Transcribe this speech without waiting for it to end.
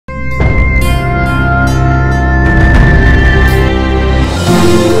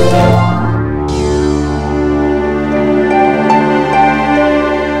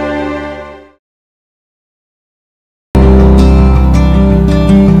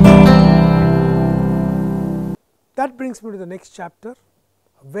brings me to the next chapter,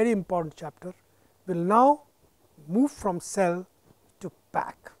 a very important chapter. We will now move from cell to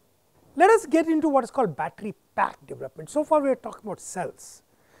pack. Let us get into what is called battery pack development. So far we are talking about cells.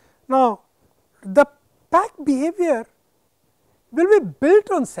 Now, the pack behavior will be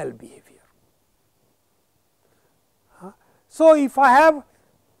built on cell behavior. So, if I have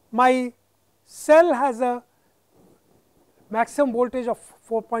my cell has a maximum voltage of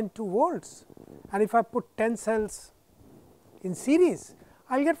 4.2 volts, and if I put 10 cells in series,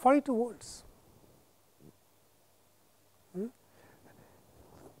 I will get 42 volts.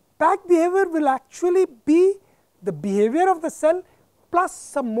 Pack behavior will actually be the behavior of the cell plus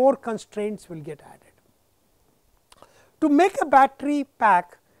some more constraints will get added. To make a battery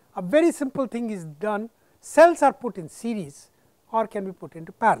pack, a very simple thing is done. Cells are put in series or can be put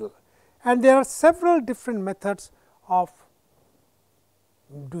into parallel, and there are several different methods of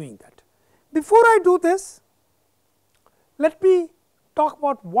doing that. Before I do this, let me talk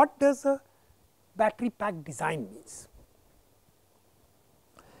about what does a battery pack design means.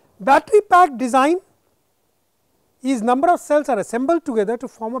 Battery pack design is number of cells are assembled together to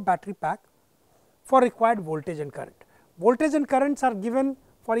form a battery pack for required voltage and current. Voltage and currents are given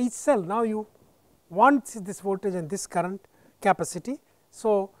for each cell. Now, you want this voltage and this current capacity.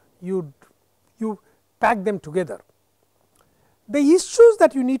 So, you pack them together. The issues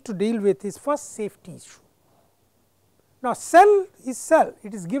that you need to deal with is first safety issue. Now, cell is cell,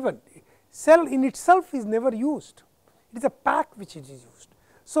 it is given, cell in itself is never used, it is a pack which it is used.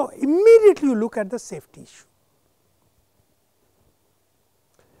 So, immediately you look at the safety issue.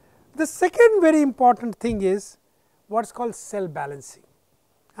 The second very important thing is what is called cell balancing,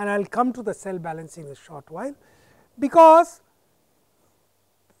 and I will come to the cell balancing in a short while, because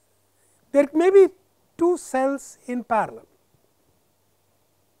there may be two cells in parallel,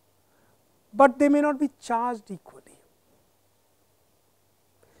 but they may not be charged equally.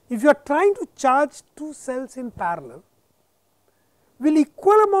 If you are trying to charge two cells in parallel, will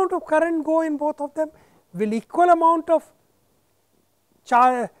equal amount of current go in both of them? Will equal amount of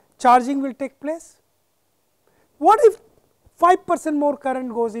charging will take place? What if 5% more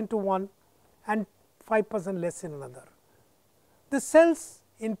current goes into one and 5% less in another? The cells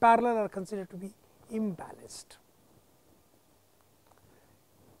in parallel are considered to be imbalanced.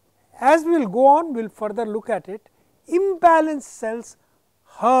 As we will go on, we will further look at it. Imbalanced cells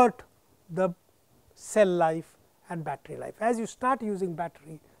hurt the cell life and battery life. As you start using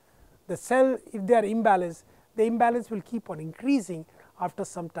battery, the cell, if they are imbalanced, the imbalance will keep on increasing. After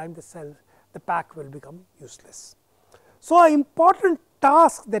some time, the pack will become useless. So, an important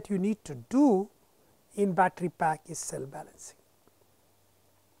task that you need to do in battery pack is cell balancing.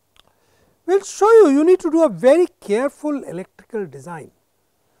 We will show you need to do a very careful electrical design,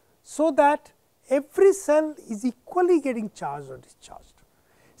 so that every cell is equally getting charged or discharged.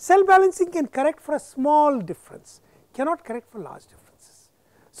 Cell balancing can correct for a small difference, cannot correct for large differences.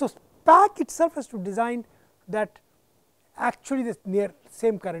 So, pack itself has to design that actually the near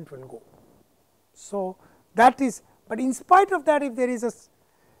same current will go. So, that is, but in spite of that, if there is a,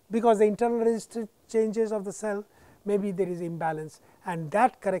 because the internal resistance changes of the cell, maybe there is imbalance, and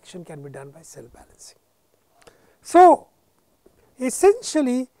that correction can be done by cell balancing. So,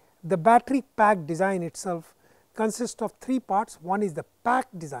 essentially the battery pack design itself consists of three parts. One is the pack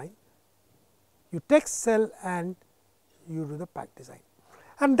design, you take cell and you do the pack design.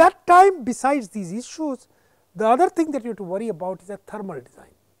 And that time, besides these issues, the other thing that you have to worry about is a thermal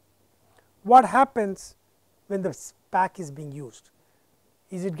design. What happens when the pack is being used?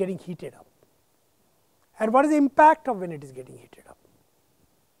 Is it getting heated up? And what is the impact of when it is getting heated up?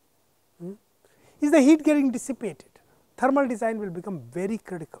 Is the heat getting dissipated? Thermal design will become very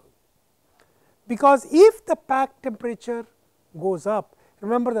critical, because if the pack temperature goes up,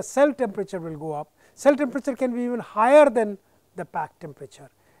 remember the cell temperature will go up, cell temperature can be even higher than the pack temperature.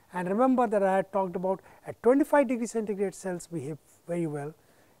 And remember that I had talked about at 25 degree centigrade cells behave very well,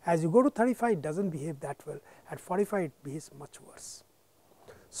 as you go to 35 it does not behave that well, at 45 it behaves much worse.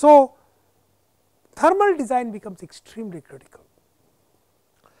 So, thermal design becomes extremely critical.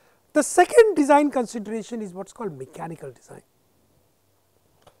 The second design consideration is what is called mechanical design.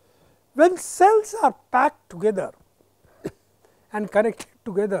 When cells are packed together and connected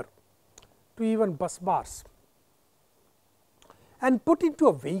together to even bus bars and put into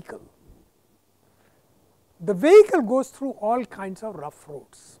a vehicle, the vehicle goes through all kinds of rough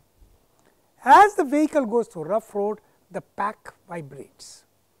roads. As the vehicle goes through rough road, the pack vibrates.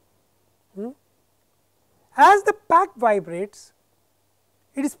 As the pack vibrates,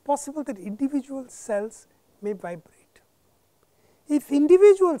 it is possible that individual cells may vibrate. If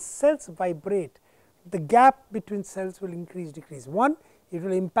individual cells vibrate, the gap between cells will increase decrease. One, it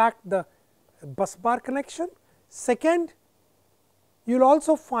will impact the bus bar connection. Second, you will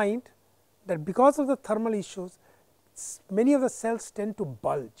also find that because of the thermal issues, many of the cells tend to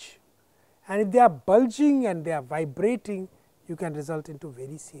bulge, and if they are bulging and they are vibrating, you can result into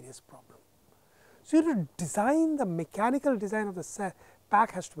very serious problem. So, you have to design the mechanical design of the cell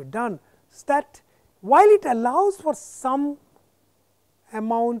pack has to be done, so that while it allows for some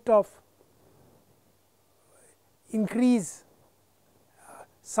amount of increase,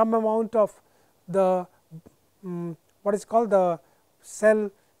 some amount of the what is called the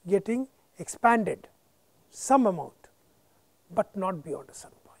cell getting expanded, some amount, but not beyond a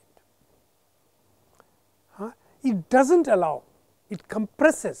certain point. It does not allow, it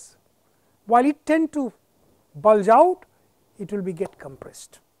compresses, while it tend to bulge out, it will be get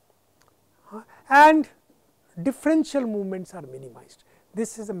compressed, and differential movements are minimized.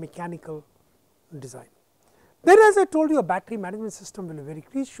 This is a mechanical design. Then, as I told you, a battery management system will be very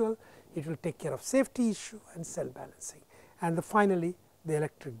crucial. It will take care of safety issue and cell balancing, and finally, the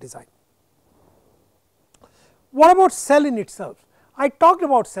electric design. What about cell in itself? I talked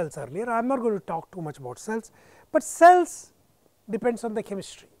about cells earlier. I am not going to talk too much about cells, but cells depends on the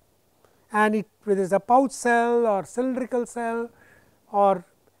chemistry, and whether it is a pouch cell or cylindrical cell or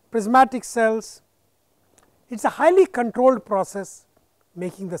prismatic cells, it is a highly controlled process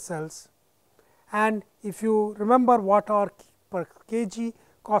making the cells. And if you remember, watt hour per kg,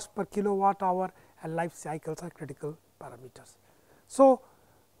 cost per kilowatt hour, and life cycles are critical parameters. So,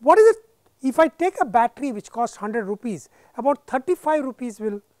 what is it? If I take a battery which costs 100 rupees, about 35 rupees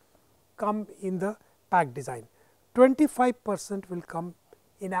will come in the pack design, 25% will come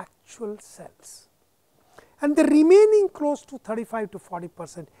in actual cells, and the remaining close to 35 to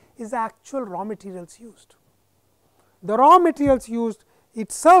 40% is the actual raw materials used. The raw materials used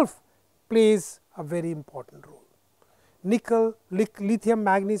itself plays a very important role. Nickel, lithium,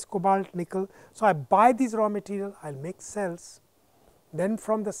 manganese, cobalt, nickel. So, I buy these raw material, I will make cells, then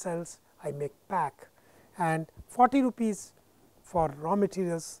from the cells I make pack, and 40 rupees for raw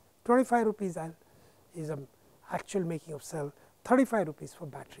materials, 25 rupees is a actual making of cell, 35 rupees for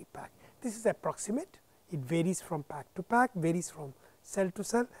battery pack. This is approximate, it varies from pack to pack, varies from cell to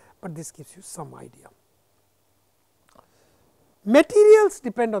cell, but this gives you some idea. Materials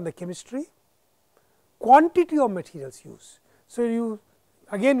depend on the chemistry, quantity of materials used. So, you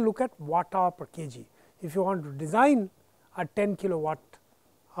again look at watt hour per kg. If you want to design a 10 kilowatt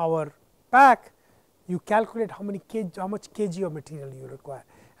hour pack, you calculate how much kg of material you require,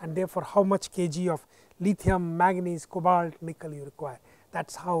 and therefore, how much kg of lithium, manganese, cobalt, nickel you require. That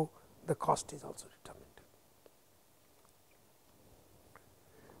is how the cost is also determined.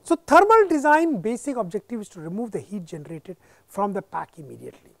 So, thermal design basic objective is to remove the heat generated from the pack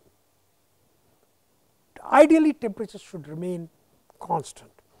immediately. Ideally, temperature should remain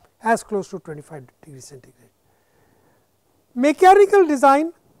constant, as close to 25 degrees centigrade. Mechanical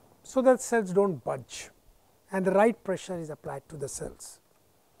design, so that cells do not budge and the right pressure is applied to the cells,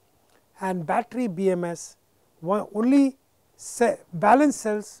 and battery BMS, only balanced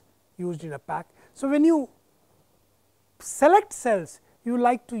cells used in a pack. So, when you select cells, you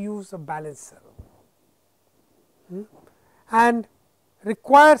like to use a balanced cell, and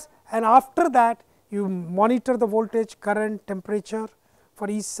requires, and after that you monitor the voltage, current, temperature for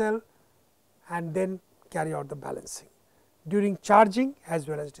each cell, and then carry out the balancing during charging as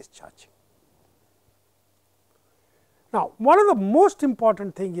well as discharging. Now, one of the most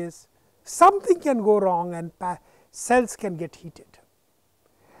important thing is something can go wrong and cells can get heated.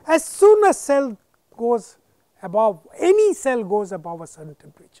 As soon as cell goes above, any cell goes above a certain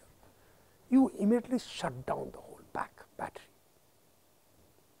temperature, you immediately shut down the whole battery.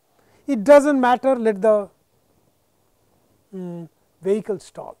 It does not matter, let the vehicle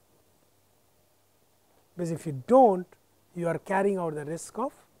stall, because if you do not, you are carrying out the risk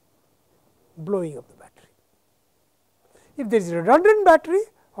of blowing up the battery. If there is a redundant battery,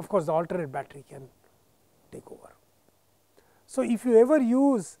 of course, the alternate battery can take over. So, if you ever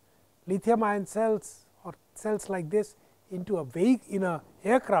use lithium ion cells or cells like this into a vehicle in a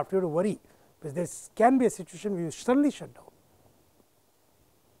aircraft, you have to worry, because there can be a situation where you suddenly shut down.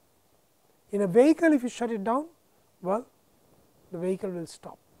 In a vehicle, if you shut it down, well, the vehicle will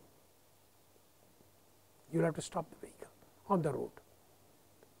stop. You will have to stop the vehicle on the road.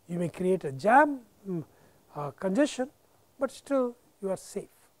 You may create a jam, congestion, but still you are safe.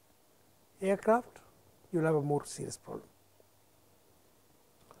 Aircraft, you will have a more serious problem.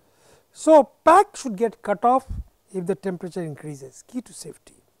 So, pack should get cut off if the temperature increases, key to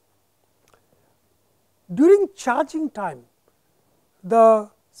safety. During charging time, the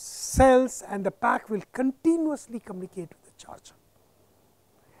cells and the pack will continuously communicate with the charger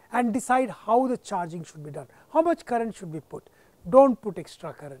and decide how the charging should be done, how much current should be put, do not put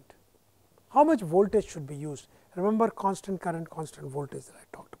extra current, how much voltage should be used. Remember constant current, constant voltage that I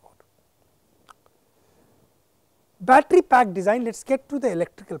talked about. Battery pack design, let us get to the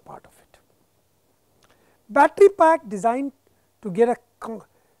electrical part of it. Battery pack designed to get a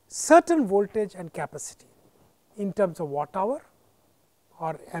certain voltage and capacity in terms of watt hour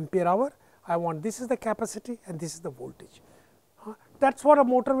or ampere hour. I want this is the capacity and this is the voltage. That is what a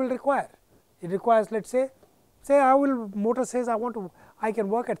motor will require. It requires, let us say motor says I can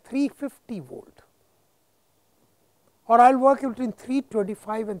work at 350 volt, or I will work between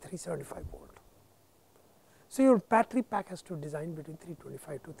 325 and 375 volt. So, your battery pack has to design between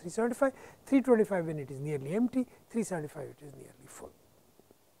 325 to 375, 325 when it is nearly empty, 375 it is nearly full.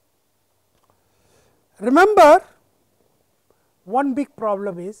 Remember, one big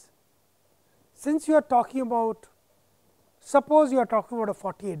problem is, since you are talking about, suppose you are talking about a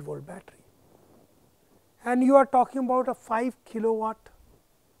 48 volt battery and you are talking about a 5 kilowatt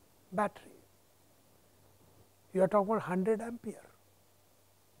battery, you are talking about 100 ampere.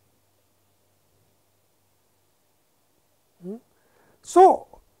 So,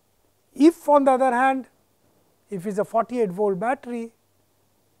 if on the other hand, if it is a 48 volt battery,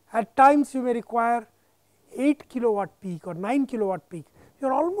 at times you may require 8 kilowatt peak or 9 kilowatt peak, you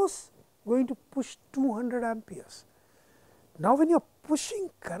are almost going to push 200 amperes. Now, when you are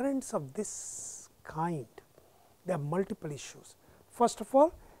pushing currents of this kind, there are multiple issues. First of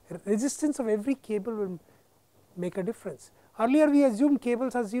all, resistance of every cable will make a difference. Earlier we assumed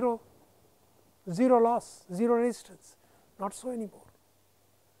cables are zero loss, zero resistance, not so anymore.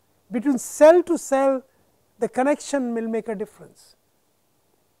 Between cell to cell, the connection will make a difference.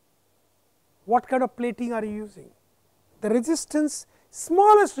 What kind of plating are you using? The resistance,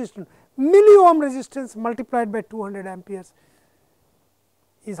 smallest resistance, milliohm resistance multiplied by 200 amperes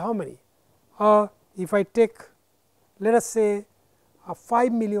is how many? If I take, let us say, a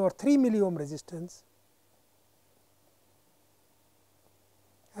 5 milliohm or 3 milliohm resistance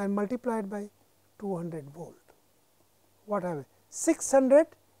and multiplied by 200 volt, what have I? 600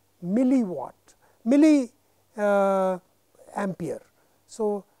 milliwatt, ampere.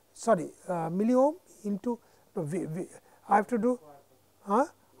 So, sorry, milliohm into, no, I have to do,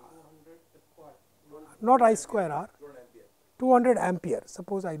 not I square R, 200 ampere.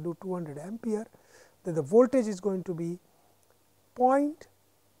 Suppose I do 200 ampere, then the voltage is going to be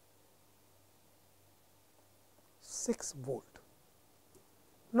 0.6 volt.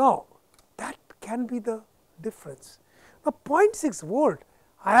 Now, that can be the difference. Now, 0.6 volt,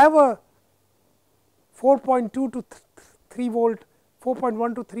 I have a 4.2 to 3 volt,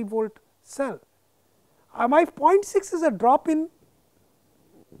 4.1 to 3 volt cell. My 0.6 is a drop in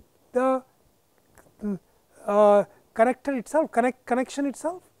the connector itself, connection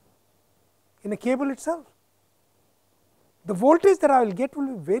itself, in a cable itself. The voltage that I will get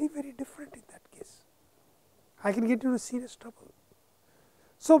will be very, very different in that case. I can get into serious trouble.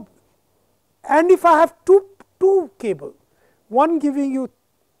 So, and if I have two cable, one giving you,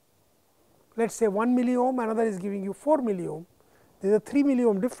 let us say 1 milliohm, another is giving you 4 milliohm, there is a 3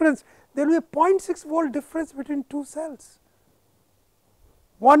 milliohm difference, there will be a 0.6 volt difference between two cells.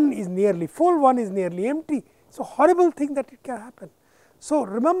 One is nearly full, one is nearly empty. It is a horrible thing that it can happen. So,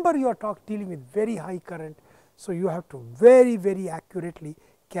 remember you are dealing with very high current. So, you have to very, very accurately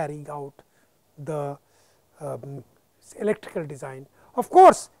carrying out the electrical design. Of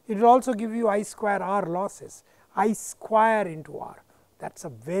course, it will also give you I square R losses, I square into R, that is a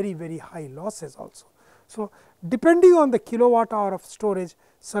very, very high losses also. So, depending on the kilowatt hour of storage,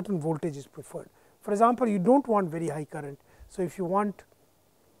 certain voltage is preferred. For example, you do not want very high current. So, if you want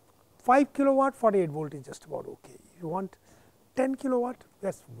 5 kilowatt, 48 volt is just about okay. If you want 10 kilowatt,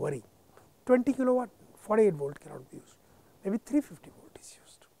 that is worrying. 20 kilowatt, 48 volt cannot be used, maybe 350 volt is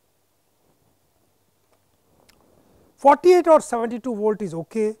used. 48 or 72 volt is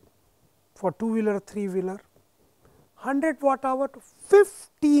okay for 2-wheeler, 3-wheeler. 100 watt hour to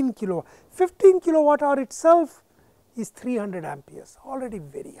 15 kilowatt. 15 kilowatt hour itself is 300 amperes, already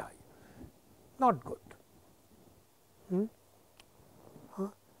very high, not good.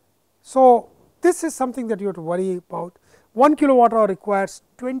 So, this is something that you have to worry about. 1 kilowatt hour requires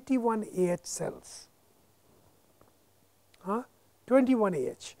 21 AH cells, 21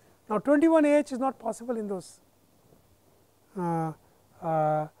 AH. Now, 21 AH is not possible in those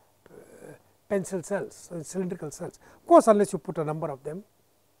pencil cells, so cylindrical cells, of course, unless you put a number of them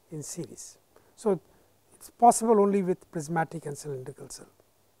in series. So, it is possible only with prismatic and cylindrical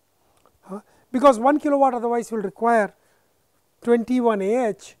cell, because 1 kilowatt otherwise will require 21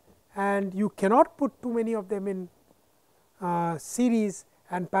 AH and you cannot put too many of them in series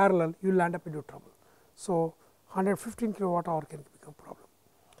and parallel, you will end up into trouble. So, 115 kilowatt hour can become a problem.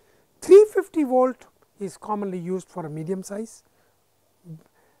 350 volt is commonly used for a medium size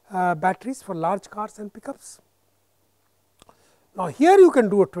batteries for large cars and pickups. Now, here you can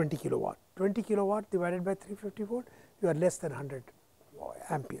do a 20 kilowatt, 20 kilowatt divided by 350 volt, you are less than 100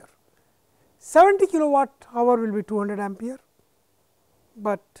 ampere. 70 kilowatt hour will be 200 ampere,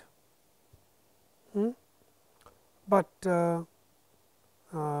 but there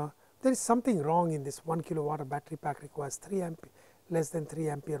is something wrong in this 1 kilowatt battery pack requires 3 ampere, less than 3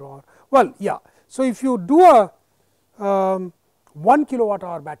 ampere hour. Well, yeah. So, if you do a 1 kilowatt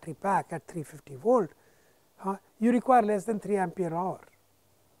hour battery pack at 350 volt, you require less than 3 ampere hour.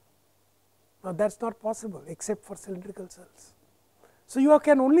 Now, that is not possible except for cylindrical cells. So, you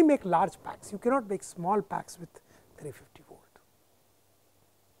can only make large packs, you cannot make small packs with 350 volt.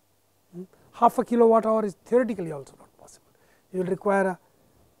 Half a kilowatt hour is theoretically also not possible. You will require a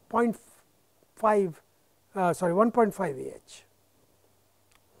 1.5 Ah.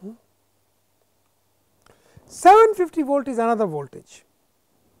 750 volt is another voltage.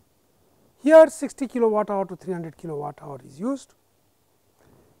 Here 60 kilowatt hour to 300 kilowatt hour is used.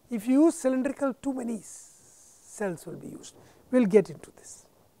 If you use cylindrical, too many cells will be used. We will get into this,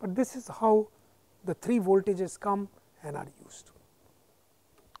 but this is how the 3 voltages come and are used.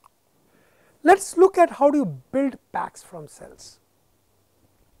 Let us look at how do you build packs from cells.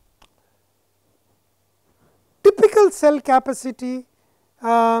 Typical cell capacity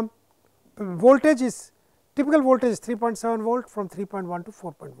voltage is, typical voltage is 3.7 volt from 3.1 to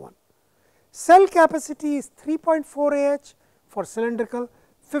 4.1. Cell capacity is 3.4 Ah for cylindrical,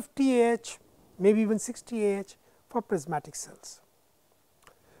 50 Ah, maybe even 60 Ah for prismatic cells.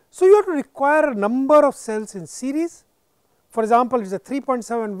 So, you have to require a number of cells in series. For example, it is a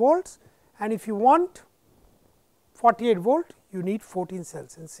 3.7 volts, and if you want 48 volt, you need 14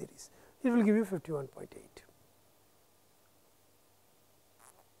 cells in series. It will give you 51.8.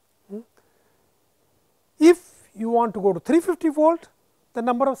 If you want to go to 350 volt, the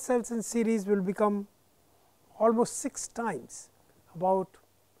number of cells in series will become almost 6 times, about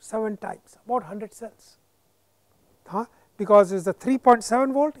 7 times, about 100 cells. Because it is the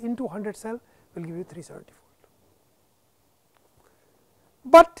 3.7 volt into 100 cell will give you 370 volt.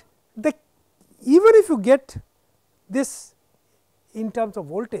 But even if you get this in terms of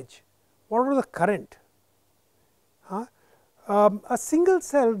voltage, what are the current? A single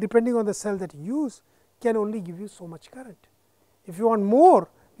cell, depending on the cell that you use, can only give you so much current. If you want more,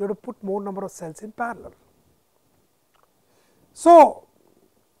 you have to put more number of cells in parallel. So,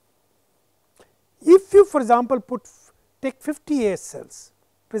 if you for example, take 50 AS cells,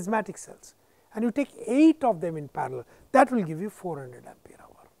 prismatic cells, and you take 8 of them in parallel, that will give you 400 ampere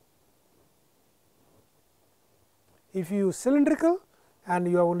hour. If you use cylindrical and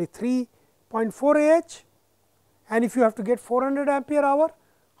you have only 3.4 Ah, and if you have to get 400 ampere hour,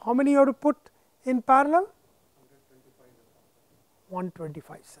 how many you have to put in parallel?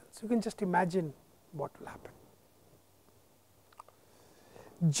 125 cells. You can just imagine what will happen.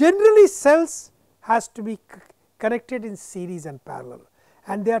 Generally, cells has to be connected in series and parallel,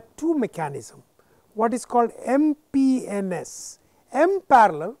 and there are 2 mechanisms, what is called mPnS, M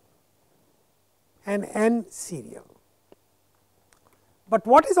parallel and N serial. But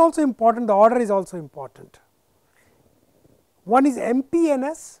what is also important, the order is also important. One is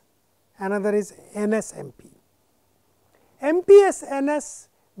mPnS, another is nSmP. mPnS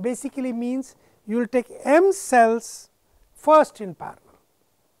basically means you will take m cells first in parallel,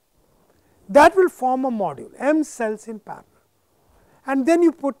 that will form a module, m cells in parallel, and then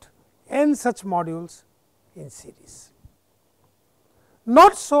you put n such modules in series.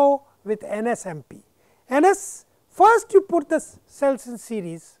 Not so with nSmP. First you put the cells in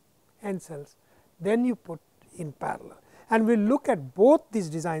series, n cells, then you put in parallel, and we will look at both these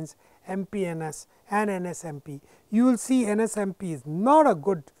designs, mPnS and nSmP. You will see nSmP is not a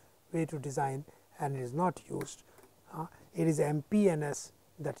good way to design and it is not used. It is mPnS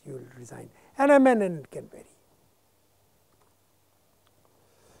that you will design, and MNN can vary.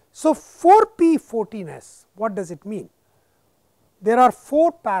 So, 4P14S, what does it mean? There are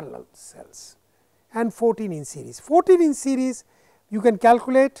 4 parallel cells and 14 in series. 14 in series you can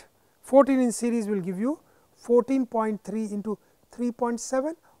calculate, 14 in series will give you 14.3 into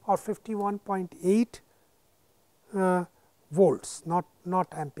 3.7 or 51.8 volts, not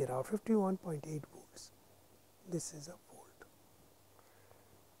ampere hour, 51.8 volts. This is a volt.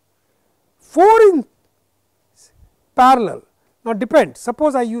 4 in parallel. Now, depends,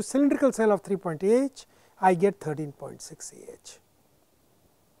 suppose I use cylindrical cell of 3.8 Ah, I get 13.6 Ah.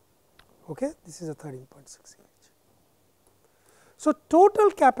 Okay, this is a 13.6 Ah. So,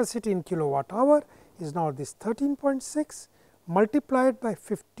 total capacity in kilowatt hour is now this 13.6 multiplied by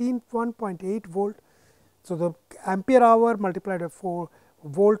 151.8 volt. So, the ampere hour multiplied by 4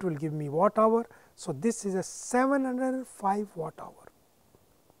 volt will give me watt hour. So, this is a 705 watt hour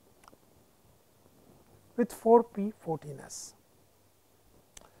with 4P 14S.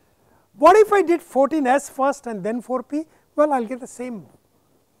 What if I did 14S first and then 4P? Well, I will get the same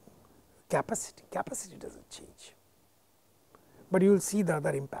capacity. Capacity does not change, but you will see the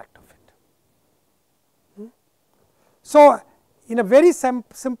other impact of it. So, in a very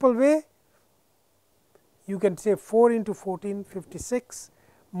simple way, you can say 4 into 14, 56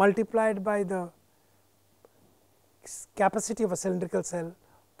 multiplied by the capacity of a cylindrical cell,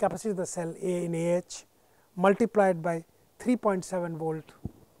 capacity of the cell A in AH multiplied by 3.7 volt,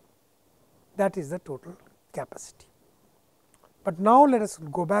 that is the total capacity. But now let us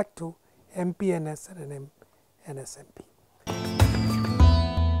go back to mPnS and nSmP.